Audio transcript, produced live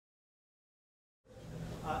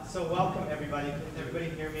So welcome everybody. Can everybody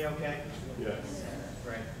hear me okay? Yes.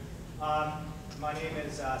 Great. My name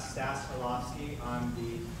is Stas Orlovsky. I'm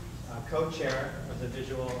the co-chair of the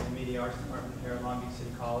Visual and Media Arts Department here at Long Beach City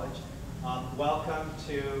College. Welcome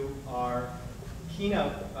to our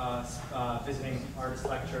keynote visiting artist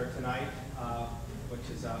lecture tonight, which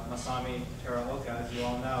is Masami Teraoka, as you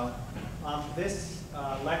all know. This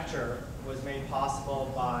lecture was made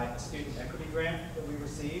possible by a student equity grant that we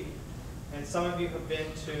received. And some of you have been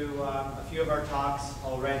to a few of our talks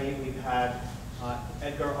already. We've had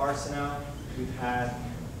Edgar Arsenault, we've had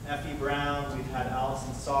Effie Brown, we've had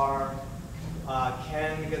Allison Sarr,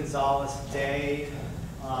 Ken Gonzalez-Day.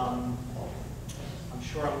 I'm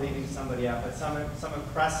sure I'm leaving somebody out, but some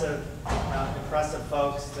impressive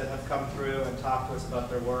folks that have come through and talked to us about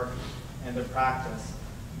their work and their practice.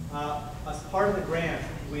 As part of the grant,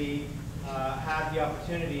 we had the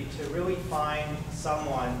opportunity to really find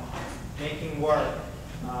someone making work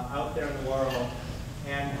out there in the world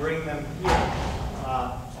and bring them here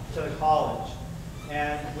to the college.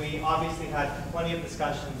 And we obviously had plenty of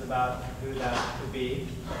discussions about who that could be.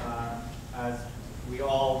 As we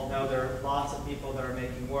all know, there are lots of people that are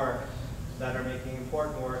making work, that are making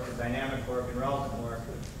important work and dynamic work and relevant work.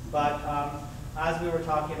 But as we were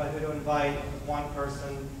talking about who to invite, one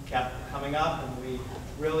person kept coming up, and we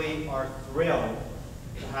really are thrilled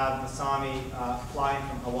to have Masami flying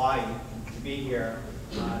from Hawaii to be here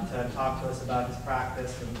to talk to us about his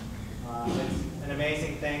practice. And it's an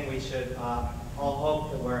amazing thing. We should all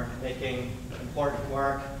hope that we're making important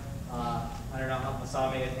work. I don't know,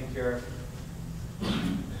 Masami, I think you're,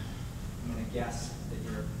 I'm going to guess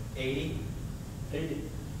that you're 80? 80.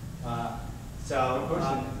 So,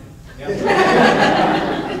 is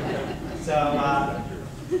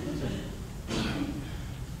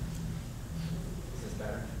this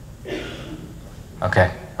better?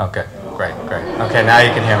 Okay, great. Okay, now you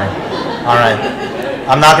can hear me. All right.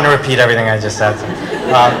 I'm not going to repeat everything I just said.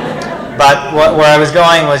 But where I was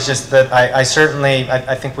going was just that I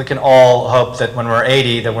think we can all hope that when we're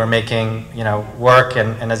 80 that we're making, work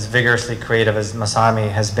and as vigorously creative as Masami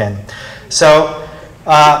has been. So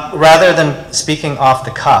rather than speaking off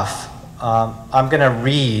the cuff, I'm going to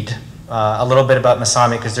read a little bit about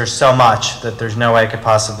Masami because there's so much that there's no way I could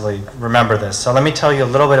possibly remember this. So let me tell you a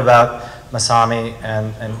little bit about Masami,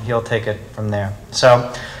 and he'll take it from there.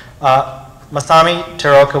 So Masami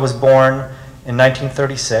Teraoka was born in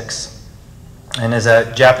 1936 and is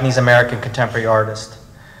a Japanese-American contemporary artist.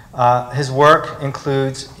 His work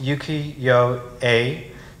includes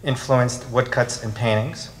ukiyo-e influenced woodcuts and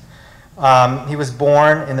paintings. He was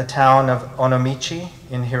born in the town of Onomichi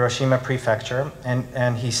in Hiroshima Prefecture,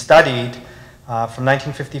 and he studied from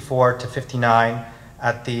 1954 to 59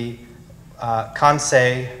 at the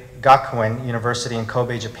Kansei Gakuen University in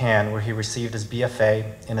Kobe, Japan, where he received his BFA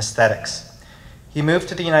in aesthetics. He moved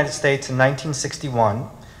to the United States in 1961,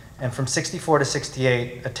 and from 64 to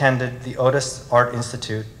 68 attended the Otis Art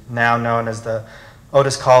Institute, now known as the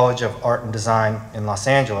Otis College of Art and Design in Los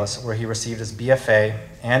Angeles, where he received his BFA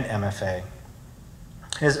and MFA.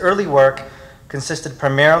 His early work consisted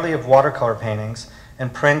primarily of watercolor paintings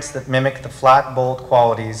and prints that mimic the flat, bold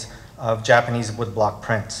qualities of Japanese woodblock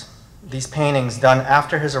prints. These paintings, done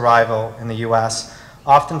after his arrival in the US,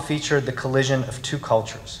 often featured the collision of two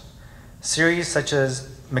cultures. Series such as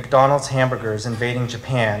McDonald's Hamburgers Invading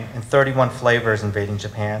Japan and 31 Flavors Invading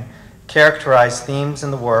Japan characterize themes in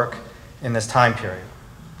the work in this time period.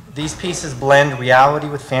 These pieces blend reality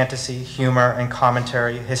with fantasy, humor, and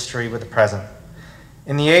commentary, history with the present.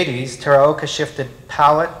 In the 80s, Teraoka shifted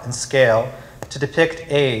palette and scale to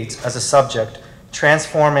depict AIDS as a subject,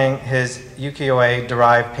 transforming his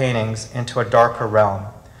ukiyo-e-derived paintings into a darker realm.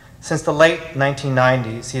 Since the late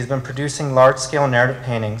 1990s, he has been producing large-scale narrative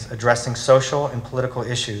paintings addressing social and political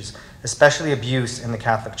issues, especially abuse in the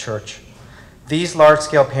Catholic Church. These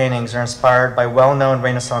large-scale paintings are inspired by well-known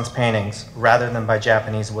Renaissance paintings rather than by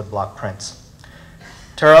Japanese woodblock prints.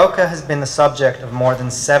 Teraoka has been the subject of more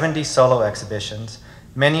than 70 solo exhibitions,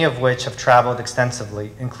 many of which have traveled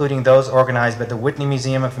extensively, including those organized by the Whitney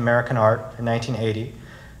Museum of American Art in 1980,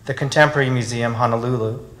 the Contemporary Museum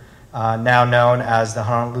Honolulu, now known as the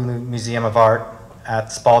Honolulu Museum of Art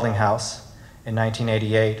at Spalding House in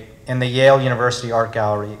 1988, and the Yale University Art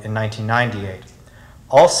Gallery in 1998.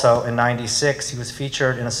 Also, in '96, he was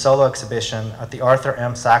featured in a solo exhibition at the Arthur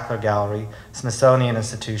M. Sackler Gallery, Smithsonian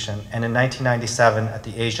Institution, and in 1997 at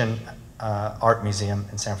the Asian Art Museum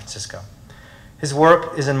in San Francisco. His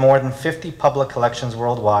work is in more than 50 public collections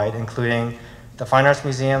worldwide, including the Fine Arts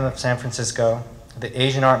Museum of San Francisco, the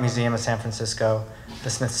Asian Art Museum of San Francisco, the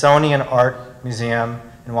Smithsonian Art Museum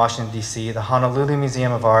in Washington, D.C., the Honolulu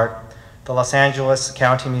Museum of Art, the Los Angeles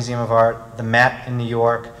County Museum of Art, the Met in New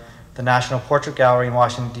York, the National Portrait Gallery in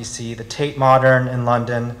Washington, D.C., the Tate Modern in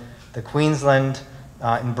London, the Queensland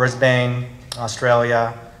in Brisbane,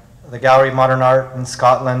 Australia, the Gallery of Modern Art in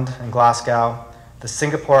Scotland and Glasgow, the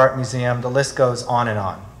Singapore Art Museum. The list goes on and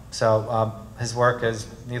on. So his work is,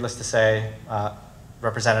 needless to say,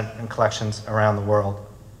 represented in collections around the world.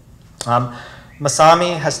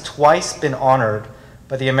 Masami has twice been honored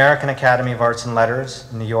by the American Academy of Arts and Letters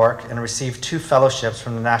in New York and received 2 fellowships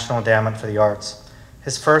from the National Endowment for the Arts.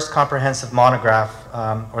 His first comprehensive monograph,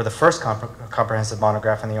 or the first comprehensive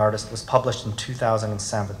monograph on the artist, was published in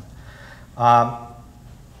 2007.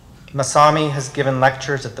 Masami has given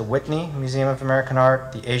lectures at the Whitney Museum of American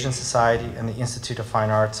Art, the Asian Society, and the Institute of Fine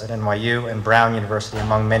Arts at NYU and Brown University,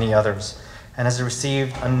 among many others, and has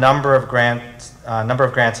received a number of grants and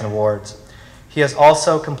awards. He has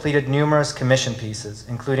also completed numerous commission pieces,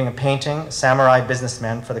 including a painting, Samurai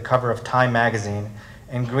Businessman, for the cover of Time magazine,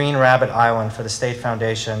 and Green Rabbit Island for the State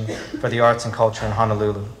Foundation for the Arts and Culture in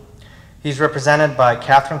Honolulu. He's represented by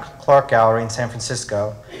Catherine Clark Gallery in San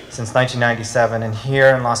Francisco since 1997, and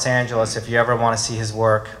here in Los Angeles, if you ever want to see his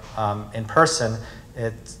work in person,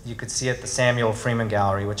 you could see it at the Samuel Freeman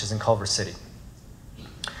Gallery, which is in Culver City.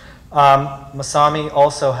 Masami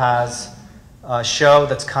also has a show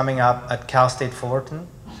that's coming up at Cal State Fullerton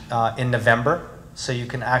in November, so you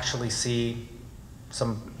can actually see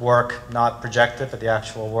some work, not projected, but the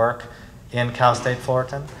actual work in Cal State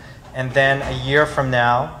Fullerton. And then a year from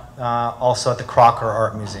now, also at the Crocker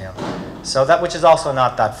Art Museum. So that, which is also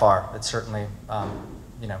not that far. It's certainly,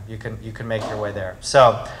 you know, you can make your way there.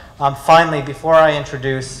 So finally, before I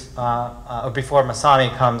introduce, or before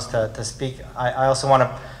Masami comes to speak, I also want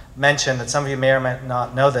to mention that some of you may or may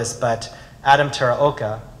not know this, but Adam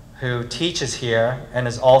Teraoka, who teaches here and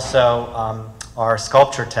is also our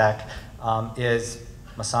sculpture tech, is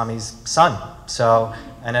Masami's son. So,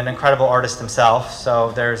 and an incredible artist himself.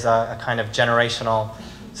 So there's a kind of generational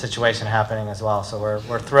situation happening as well. So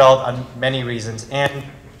we're thrilled on many reasons. And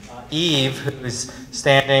Eve, who's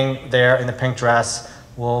standing there in the pink dress,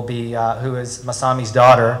 will be, who is Masami's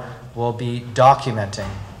daughter, will be documenting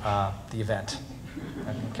the event,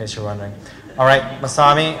 in case you're wondering. All right,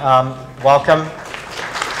 Masami, welcome.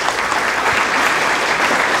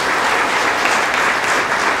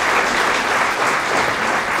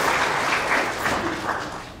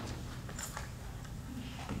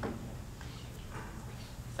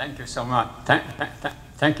 Thank you so much.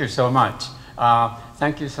 Thank you so much.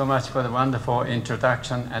 Thank you so much for the wonderful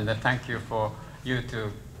introduction, and thank you for you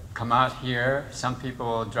to come out here. Some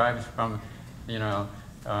people drive from, you know,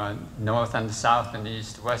 north and south and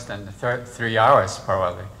east, west, and 3 hours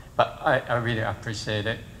probably. But I really appreciate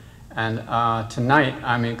it. And tonight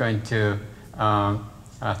I'm going to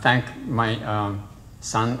thank my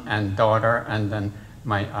son and daughter, and then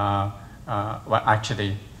my, well,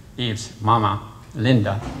 actually Eve's mama,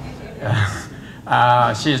 Linda.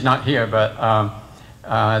 She's not here, but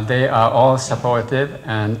they are all supportive,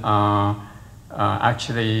 and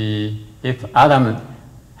actually, if Adam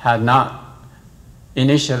had not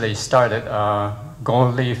initially started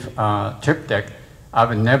gold leaf triptych, I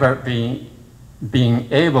would never be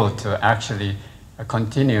being able to actually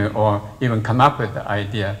continue or even come up with the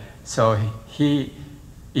idea. So he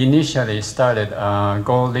initially started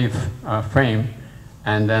gold leaf frame,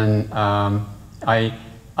 and then I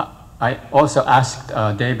also asked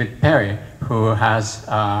David Perry, who has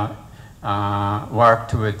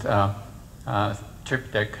worked with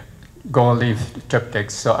triptych, gold leaf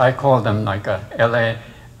triptychs. So I call them like a LA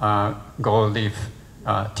gold leaf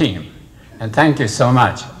team. And thank you so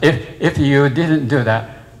much. If you didn't do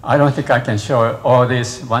that, I don't think I can show all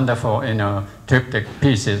these wonderful, you know, triptych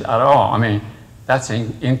pieces at all. I mean, that's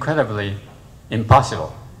incredibly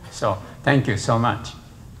impossible. So thank you so much.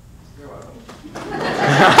 You're welcome.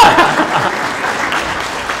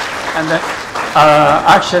 And then,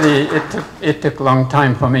 actually, it took a long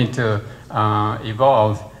time for me to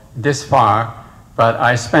evolve this far, but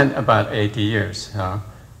I spent about 80 years.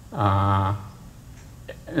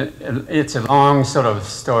 It's a long sort of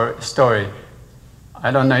story. I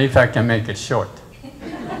don't know if I can make it short.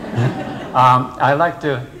 I like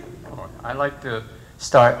to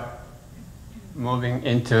start moving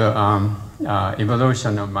into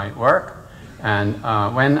evolution of my work. And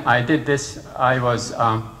when I did this, I was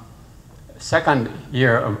second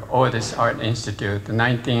year of Otis Art Institute,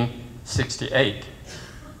 1968.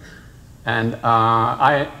 And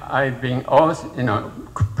I've been always, you know,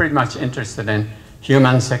 pretty much interested in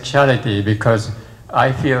human sexuality, because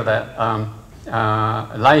I feel that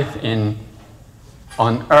life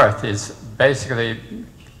on Earth is basically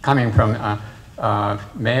coming from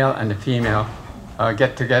male and the female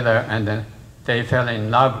get together, and then they fell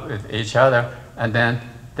in love with each other, and then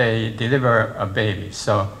they deliver a baby.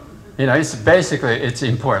 So, you know, it's basically, it's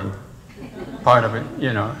important part of it,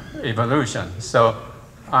 you know, evolution. So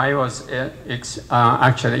I was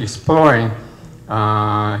actually exploring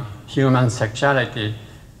human sexuality.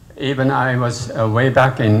 Even I was way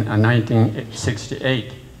back in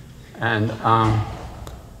 1968, and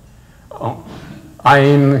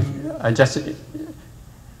I just,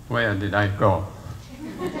 where did I go?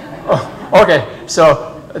 Oh, okay,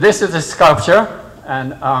 so this is a sculpture,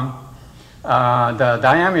 and the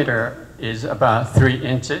diameter is about 3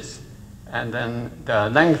 inches, and then the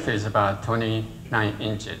length is about 29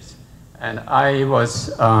 inches. And I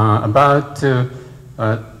was about to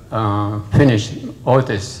finish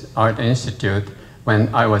Otis Art Institute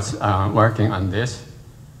when I was working on this.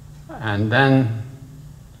 And then,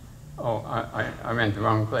 oh, I went the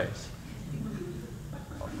wrong place.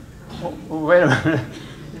 Oh, wait a minute.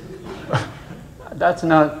 That's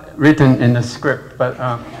not written in the script, but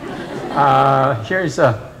here's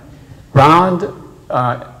a round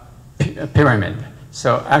pyramid.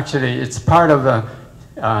 So actually, it's part of the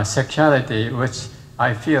sexuality, which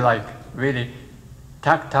I feel like really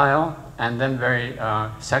tactile and then very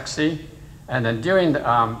sexy. And then during the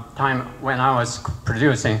time when I was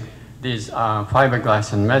producing these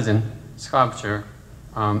fiberglass and resin sculpture,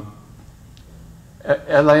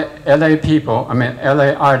 LA people, I mean,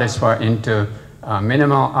 LA artists were into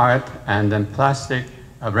minimal art and then plastic,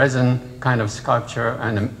 resin kind of sculpture,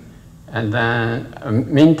 and then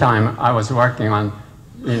meantime, I was working on,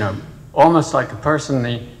 you know, almost like a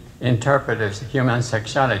personally interpretive human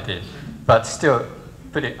sexuality, but still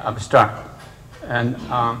pretty abstract. And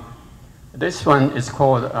this one is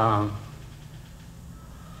called,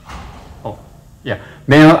 oh, yeah,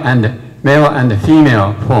 male and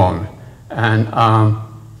female form. And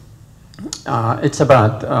it's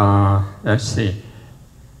about, let's see,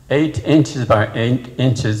 8 inches by 8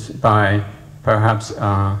 inches by perhaps,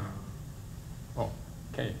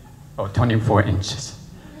 okay, 24 inches.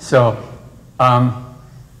 So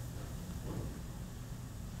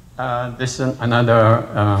this is another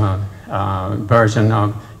version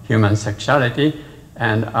of human sexuality.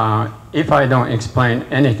 And if I don't explain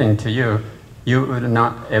anything to you, you would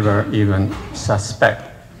not ever even suspect.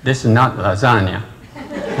 This is not lasagna.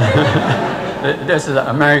 This is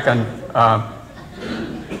American,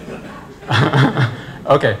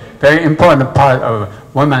 okay, very important part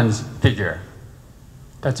of woman's figure.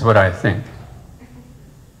 That's what I think.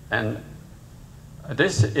 And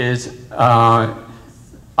this is,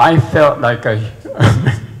 I felt like a,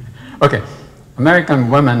 okay, American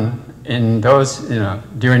women in those, you know,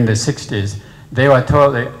 during the 60s, they were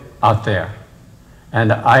totally out there.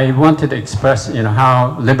 And I wanted to express, you know,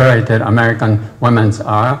 how liberated American women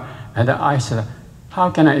are. And I said, how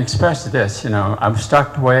can I express this, you know,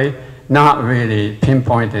 abstract way, not really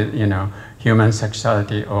pinpointed, you know, human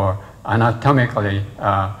sexuality or anatomically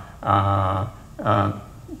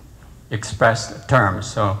expressed terms.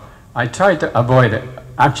 So I tried to avoid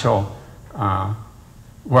actual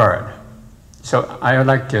word. So I would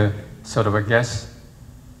like to sort of guess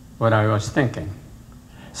what I was thinking.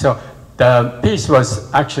 So the piece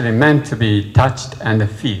was actually meant to be touched and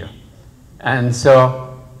feel. And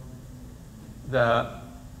so the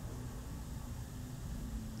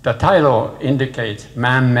title indicates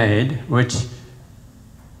man-made, which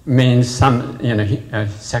means some, you know,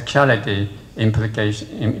 sexuality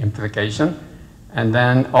implication. And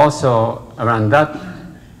then also around that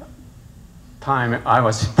time I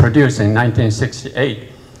was producing, 1968,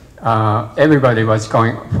 everybody was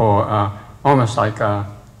going for almost like a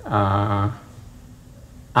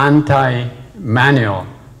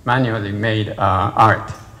manually made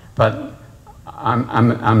art. But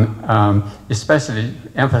I'm especially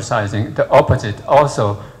emphasizing the opposite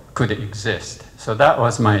also could exist. So that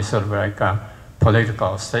was my sort of like a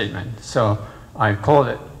political statement. So I called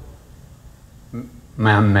it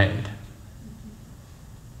man-made.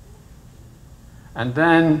 And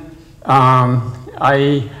then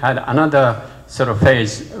I had another sort of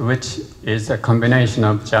phase, which is a combination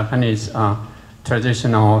of Japanese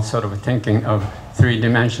traditional sort of thinking of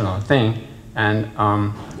three-dimensional thing. And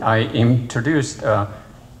I introduced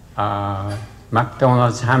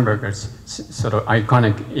McDonald's hamburgers, sort of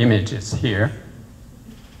iconic images here.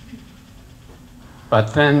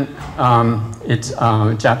 But then it's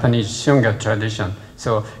Japanese shunga tradition.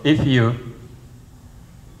 So if you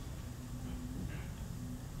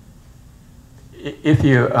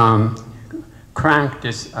crank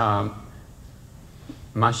this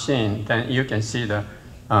machine, then you can see the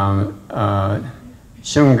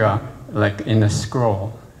shunga like in a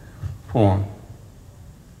scroll form.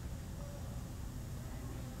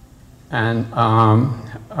 And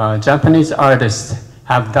Japanese artists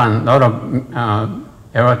have done a lot of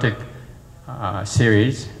erotic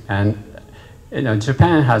series, and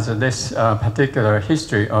Japan has this particular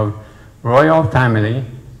history of royal family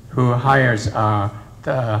who hires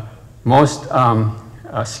the most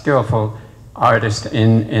skillful artists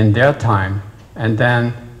in their time, and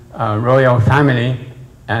then royal family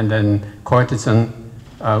and then courtesan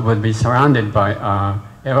would be surrounded by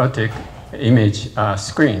erotic image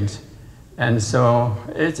screens. And so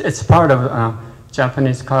it's part of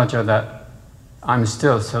Japanese culture that I'm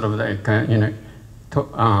still sort of like,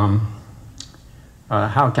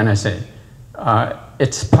 how can I say?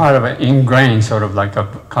 It's part of an ingrained sort of like a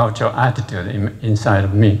cultural attitude inside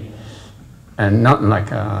of me. And not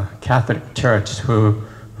like a Catholic Church who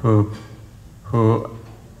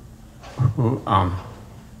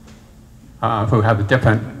have a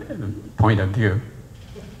different point of view.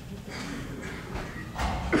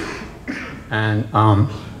 And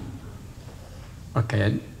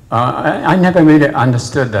okay, I never really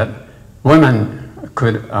understood that women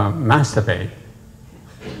could masturbate,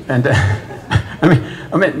 and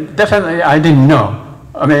I mean, definitely I didn't know.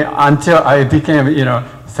 I mean, until I became,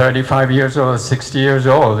 35 years old, 60 years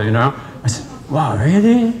old, I said, wow,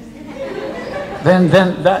 really? then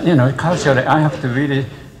that, culturally, I have to really,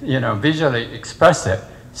 visually express it,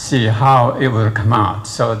 see how it will come out.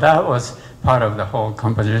 So that was part of the whole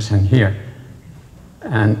composition here.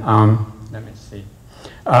 And let me see.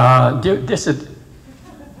 This is,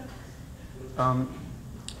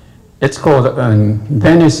 it's called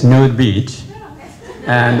Venice Nude Beach,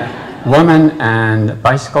 and woman and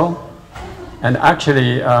bicycle. And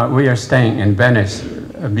actually, we are staying in Venice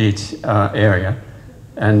Beach area.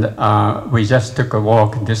 And we just took a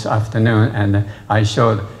walk this afternoon, and I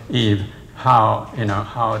showed Eve how,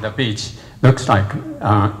 how the beach looks like.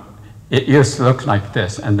 It used to look like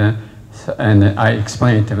this, and I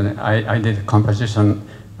explained to them, I did a composition,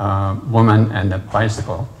 woman and a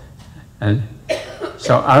bicycle. And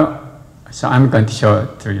so I'm going to show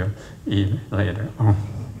it to you, Eve, later on.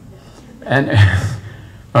 And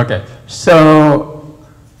okay, so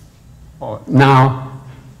now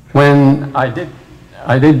when I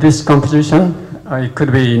did this composition, it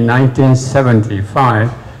could be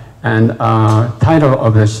 1975, and title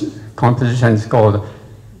of this composition is called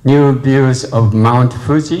New Views of Mount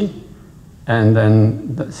Fuji, and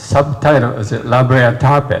then the subtitle is La Brea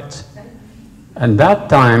Tarpets. And that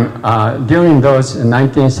time, during those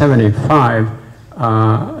 1975,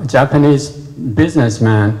 Japanese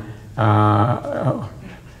businessman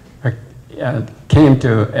came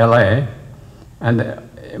to LA, and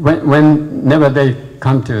whenever they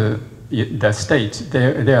come to the States,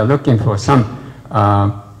 they are looking for some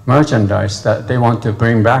merchandise that they want to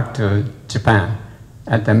bring back to Japan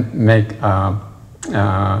and then make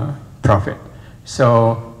profit.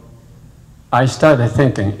 So I started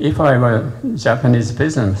thinking, if I were a Japanese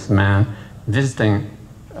businessman visiting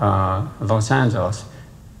Los Angeles,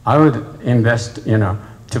 I would invest,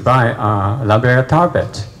 to buy La Brea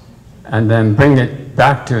Tarpets and then bring it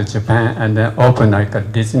back to Japan and then open like a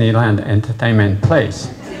Disneyland entertainment place.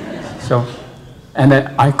 So, and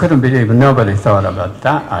then I couldn't believe nobody thought about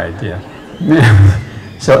that idea.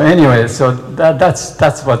 So anyway, so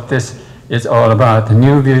that's what this is all about.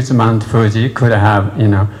 New Views Mount Fuji could have,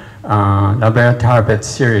 La Brea Tarpets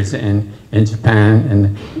series in Japan,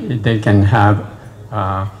 and they can have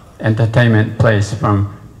entertainment place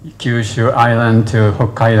from Kyushu Island to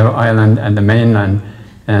Hokkaido Island and the mainland,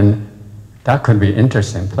 and that could be an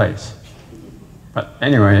interesting place. But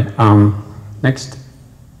anyway, next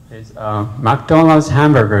is McDonald's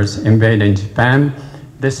hamburgers invading Japan.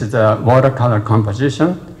 This is a watercolor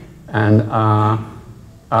composition, and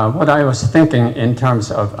what I was thinking in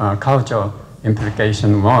terms of cultural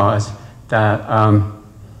implication was that,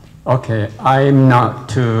 okay, I'm not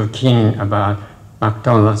too keen about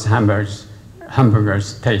McDonald's hamburgers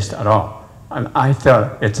taste at all. And I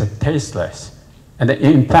thought it's tasteless. And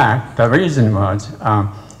in fact, the reason was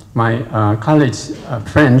my college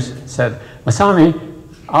friends said, Masami,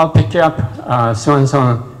 I'll pick you up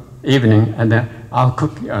so-and-so evening, and then I'll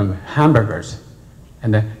cook hamburgers.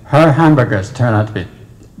 And then her hamburgers turn out to be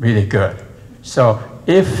really good. So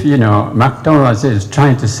if, McDonald's is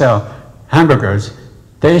trying to sell hamburgers,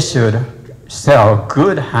 they should sell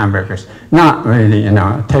good hamburgers, not really,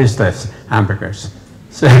 tasteless hamburgers.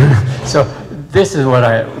 So, so this is what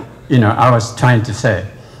I was trying to say.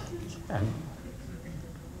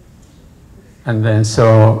 And then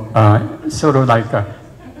so, sort of like a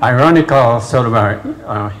ironical sort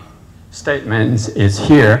of statements is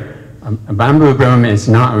here. a bamboo broom is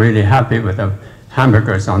not really happy with the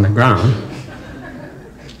hamburgers on the ground.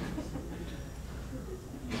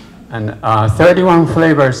 And 31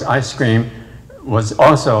 flavors ice cream was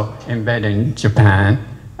also invented in Japan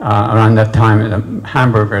around that time. The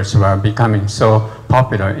hamburgers were becoming so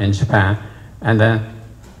popular in Japan. And then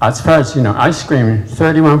as far as ice cream,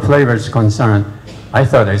 31 flavors concerned, I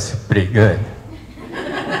thought it's pretty good.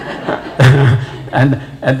 and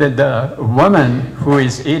the woman who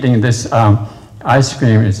is eating this ice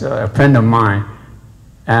cream is a friend of mine.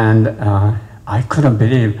 And I couldn't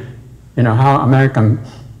believe how American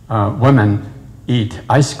women eat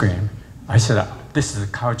ice cream. I said, this is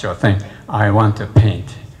a cultural thing. I want to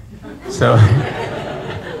paint. So,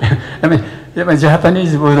 I mean,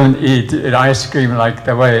 Japanese wouldn't eat ice cream like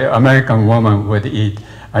the way American woman would eat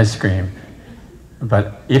ice cream.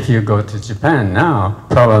 But if you go to Japan now,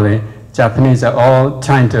 probably Japanese are all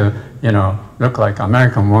trying to, look like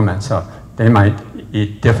American women. So they might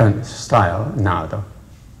eat different style now, though.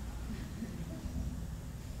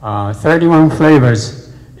 31 flavors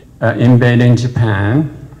invading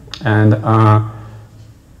Japan, and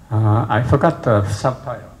I forgot the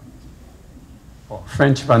subtitle.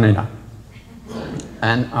 French vanilla.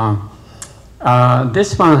 And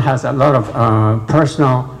this one has a lot of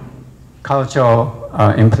personal, cultural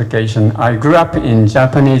implication. I grew up in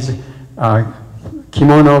Japanese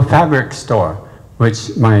kimono fabric store,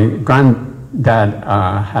 which my granddad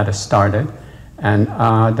had started. And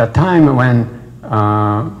the time when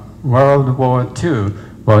World War II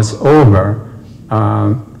was over,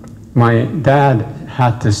 my dad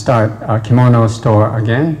had to start a kimono store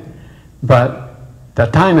again, but the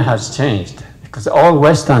time has changed because all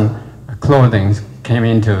Western clothing came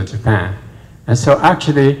into Japan. And so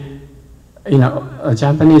actually,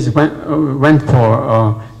 Japanese went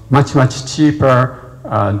for much cheaper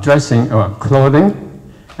dressing or clothing,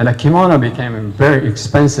 and the kimono became very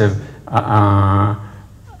expensive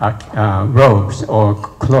robes or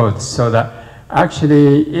clothes. So that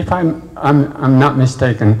actually, if I'm not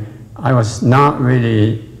mistaken, I was not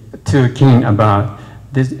really too keen about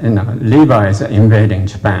this, Levi's invading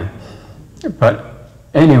Japan. But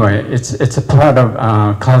anyway, it's a part of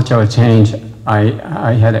cultural change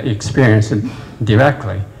I had experienced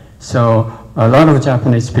directly. So a lot of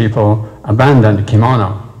Japanese people abandoned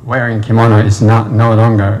kimono. Wearing kimono is no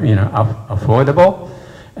longer affordable,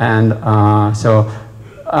 and so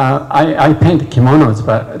I paint kimonos,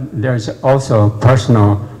 but there's also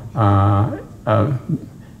personal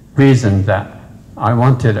reason that I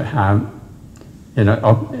wanted to have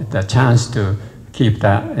the chance to keep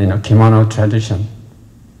that kimono tradition.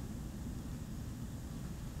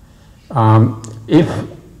 If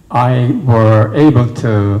I were able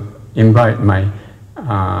to invite my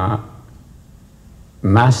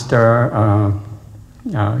master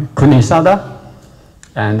Kunisada,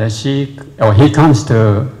 and he comes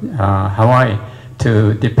to Hawaii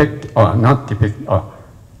to depict, or not depict,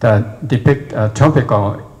 depict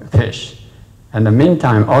tropical fish. In the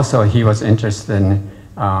meantime, also he was interested in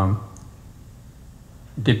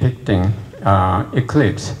depicting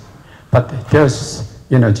eclipse. But there's,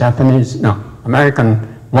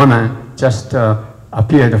 American woman just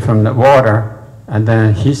appeared from the water, and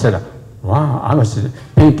then he said, wow, I was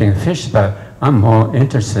painting fish, but I'm more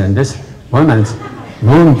interested in this woman's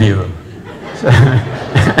moon view. So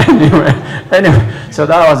anyway, so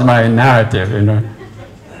that was my narrative,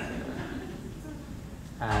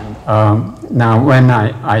 And now when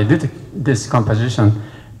I did this composition,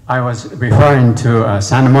 I was referring to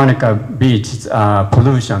Santa Monica Beach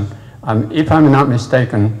pollution. If I'm not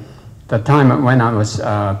mistaken, the time when I was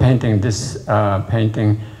painting this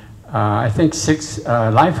painting, I think 6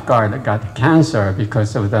 lifeguards got cancer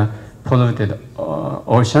because of the polluted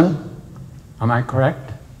ocean. Am I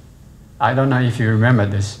correct? I don't know if you remember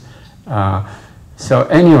this. So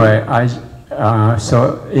anyway,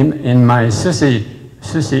 so in my sushi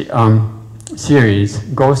series,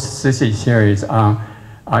 Ghost Sushi series,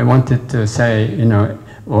 I wanted to say,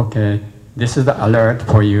 okay, this is the alert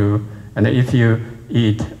for you, and if you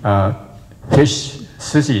eat fish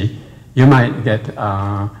sushi, you might get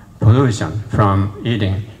pollution from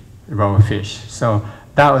eating raw fish. So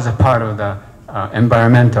that was a part of the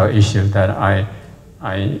environmental issue that I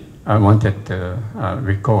wanted to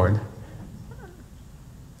record.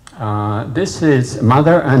 This is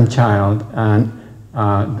mother and child, and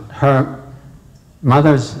her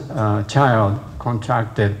mother's child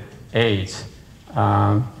contracted AIDS.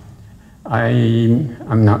 I'm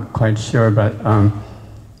not quite sure, but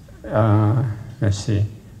let's see.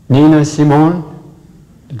 Nina Simone,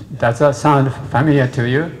 does that sound familiar to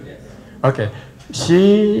you? Yes. Okay.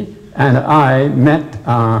 She and I met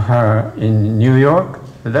her in New York,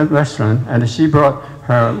 at that restaurant, and she brought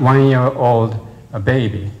her 1-year-old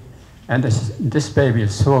baby. And this baby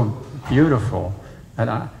is so beautiful.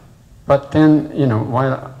 And but then, you know,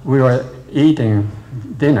 while we were eating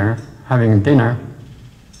dinner, having dinner,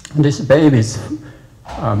 this baby's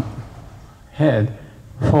head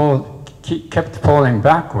kept falling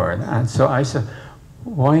backward. And so I said,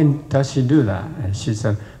 why does she do that? And she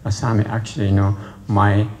said, Masami, actually, you know,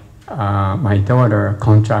 my daughter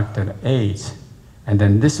contracted AIDS. And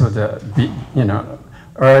then this was the, you know,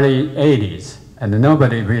 early 80s. And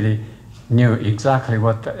nobody really knew exactly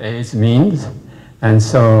what the AIDS means. And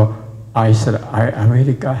so I said, I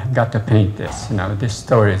really got to paint this. You know, this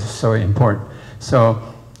story is so important. So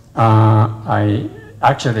actually,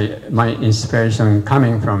 my inspiration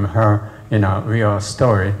coming from her, you know, real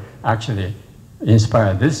story actually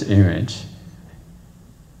inspired this image.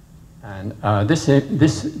 And this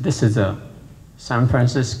is a San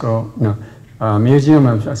Francisco, no, Museum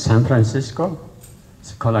of San Francisco.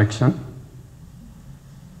 It's a collection.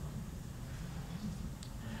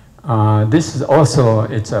 This is also,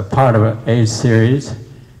 it's a part of an AIDS series,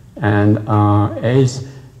 and AIDS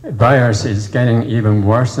virus is getting even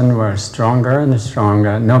worse and worse, stronger and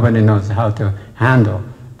stronger. Nobody knows how to handle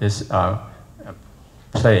this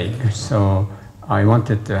plague. So I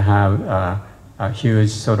wanted to have a huge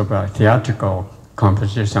sort of a theatrical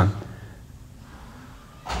composition.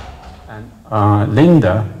 And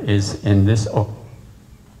Linda is in this. Oh,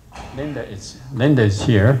 Linda is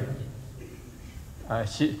here.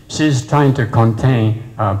 She's trying to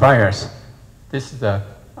contain a virus. This is the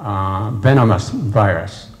venomous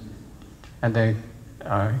virus. And the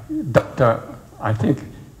doctor, I think,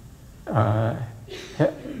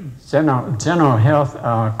 General Health,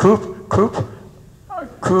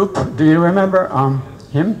 Coop, do you remember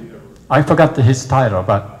him? I forgot his title,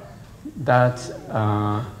 but that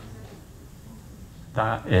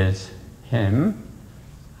is him.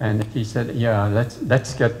 And he said, yeah,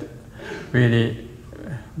 let's get really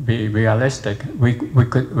be realistic.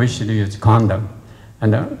 We should use condom.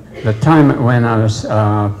 And the time when I was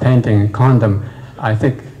painting condom, I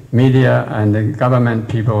think media and the government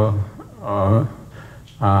people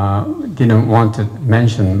didn't want to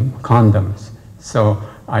mention condoms. So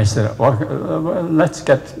I said, well, let's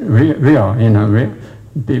get real, you know,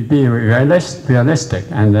 be realistic,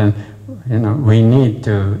 and then, you know, we need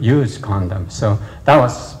to use condoms. So that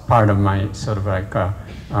was part of my sort of like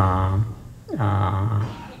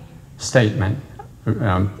statement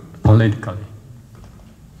politically.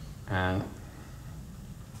 And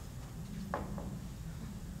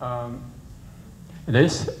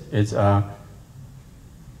this is a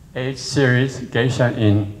AIDS series, Geisha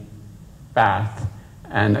in Bath.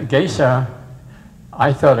 And geisha,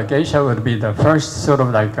 I thought a geisha would be the first sort of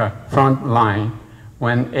like a front line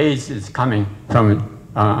when AIDS is coming from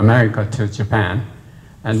America to Japan.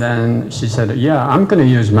 And then she said, yeah, I'm going to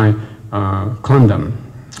use my condom.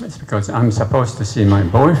 It's because I'm supposed to see my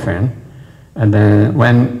boyfriend. And then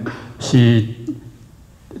when she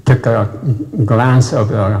took a glance of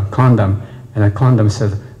the condom, and the condom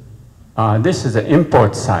said, this is the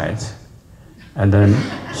import size. And then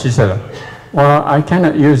she said, well, I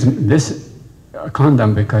cannot use this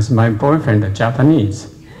condom because my boyfriend is Japanese.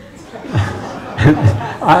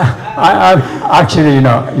 I actually, you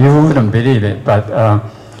know, you wouldn't believe it, but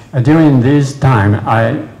during this time,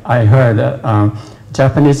 I heard a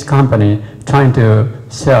Japanese company trying to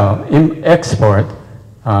export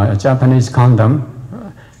Japanese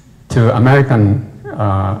condom to American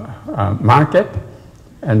market,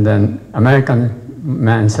 and then American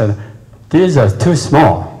man said, these are too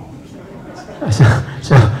small.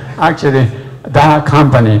 So actually, that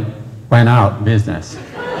company went out of business.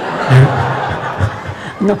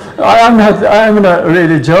 No, I'm not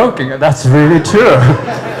really joking. That's really true.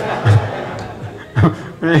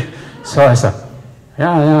 So I said,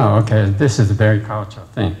 yeah, okay, this is a very cultural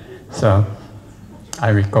thing. So I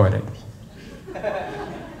recorded.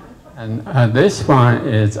 And this one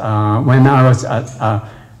is when I was at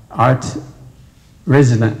artist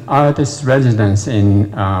residence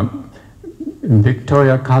in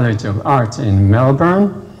Victoria College of Arts in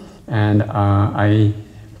Melbourne, and I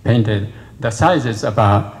painted. The size is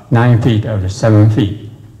about 9 feet or 7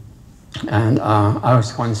 feet. And I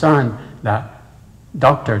was concerned that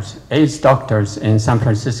doctors, AIDS doctors in San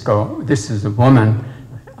Francisco, this is a woman,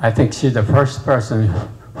 I think she's the first person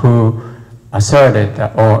who asserted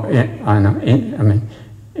that, or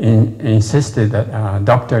insisted that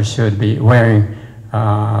doctors should be wearing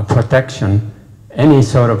protection, any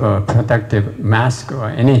sort of a protective mask or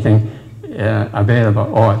anything available,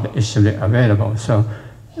 or it should be available. So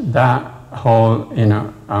that whole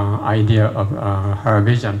idea of her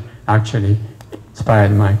vision actually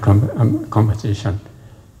inspired my composition.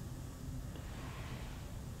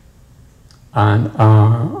 And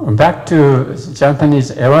back to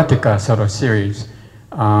Japanese erotica sort of series,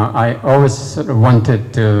 I always sort of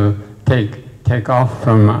wanted to take off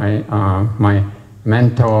from my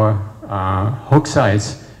mentor,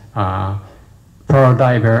 Hokusai's Pearl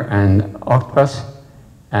Diver and Octopus,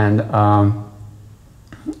 and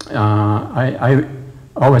I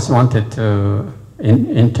always wanted to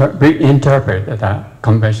reinterpret that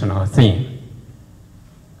conventional theme.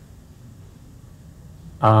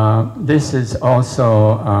 This is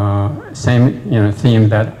also same theme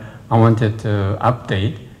that I wanted to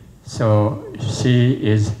update. So she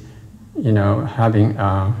is having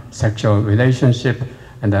a sexual relationship,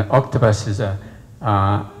 and the octopus is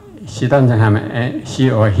she doesn't have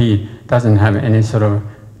she or he doesn't have any sort of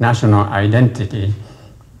national identity.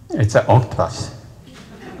 It's an octopus.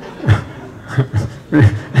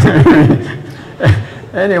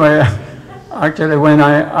 Anyway, actually, when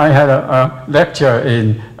I had a lecture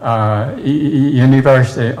in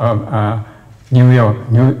University of New York,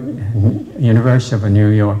 University of New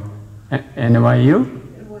York, NYU,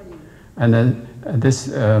 and then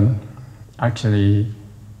this actually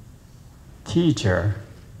teacher,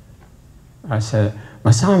 I said,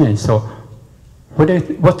 Masami, so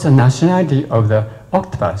what's the nationality of the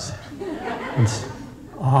octopus?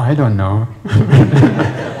 Oh, I don't know.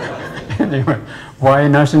 Anyway, why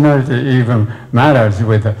nationality even matters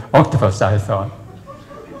with the octopus, I thought.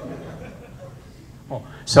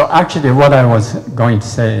 So actually what I was going to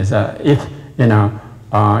say is that if,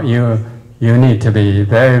 you need to be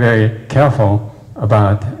very, very careful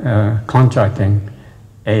about contracting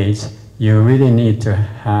AIDS, you really need to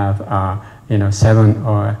have, 7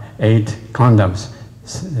 or 8 condoms.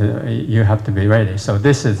 You have to be ready. So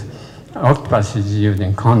this is, octopus is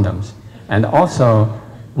using condoms. And also,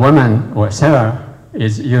 women, or Sarah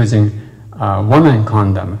is using a woman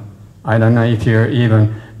condom. I don't know if you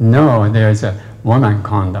even know there's a woman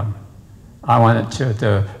condom. I wanted you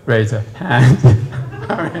to raise a hand.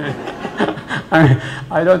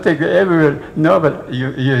 I don't think everyone know, but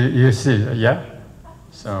you see, yeah?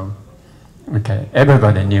 So, okay,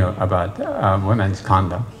 everybody knew about women's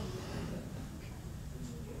condom.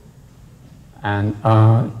 And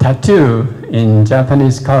tattoo in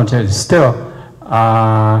Japanese culture is still,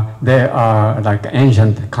 they are like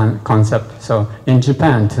ancient concept. So in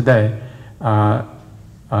Japan today,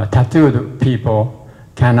 tattooed people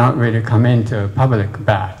cannot really come into public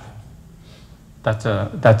bath. That's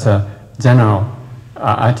a general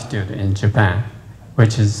attitude in Japan,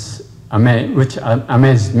 which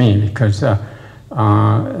amazed me because a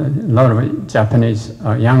lot of Japanese,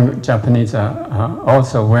 young Japanese are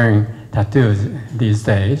also wearing tattoos these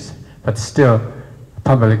days, but still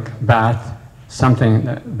public bath, something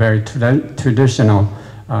that very traditional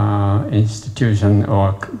institution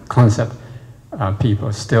or concept,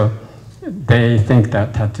 people still, they think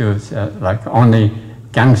that tattoos are like only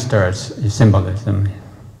gangsters symbolism.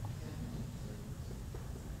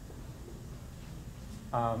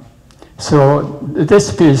 So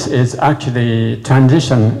this piece is actually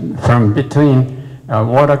transition from between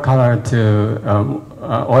watercolor to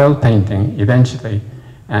oil painting eventually.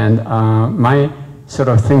 And my sort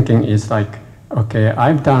of thinking is like, okay,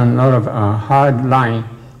 I've done a lot of hard line,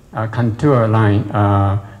 contour line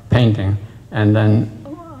painting. And then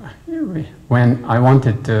when I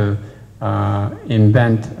wanted to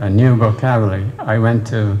invent a new vocabulary, I went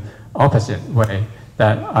to opposite way,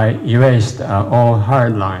 that I erased all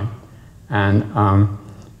hard line. And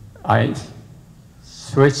I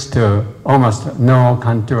switched to almost no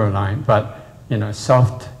contour line, but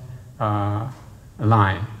soft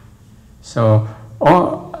line. So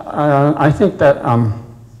I think that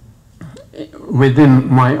within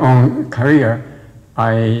my own career,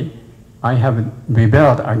 I have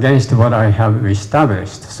rebelled against what I have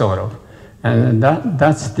established, sort of. And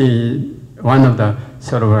that's one of the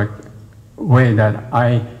sort of like way that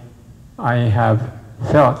I have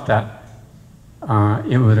felt that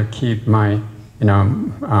it would keep my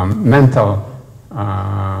mental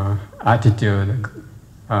attitude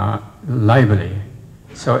lively.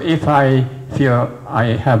 So if I feel I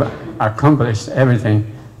have accomplished everything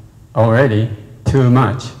already too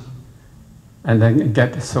much, and then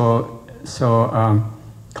get so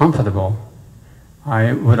comfortable,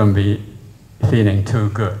 I wouldn't be feeling too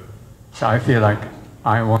good. So I feel like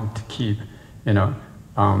I want to keep,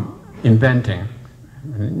 inventing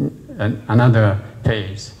another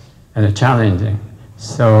phase and challenging.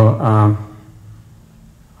 So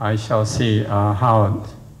I shall see how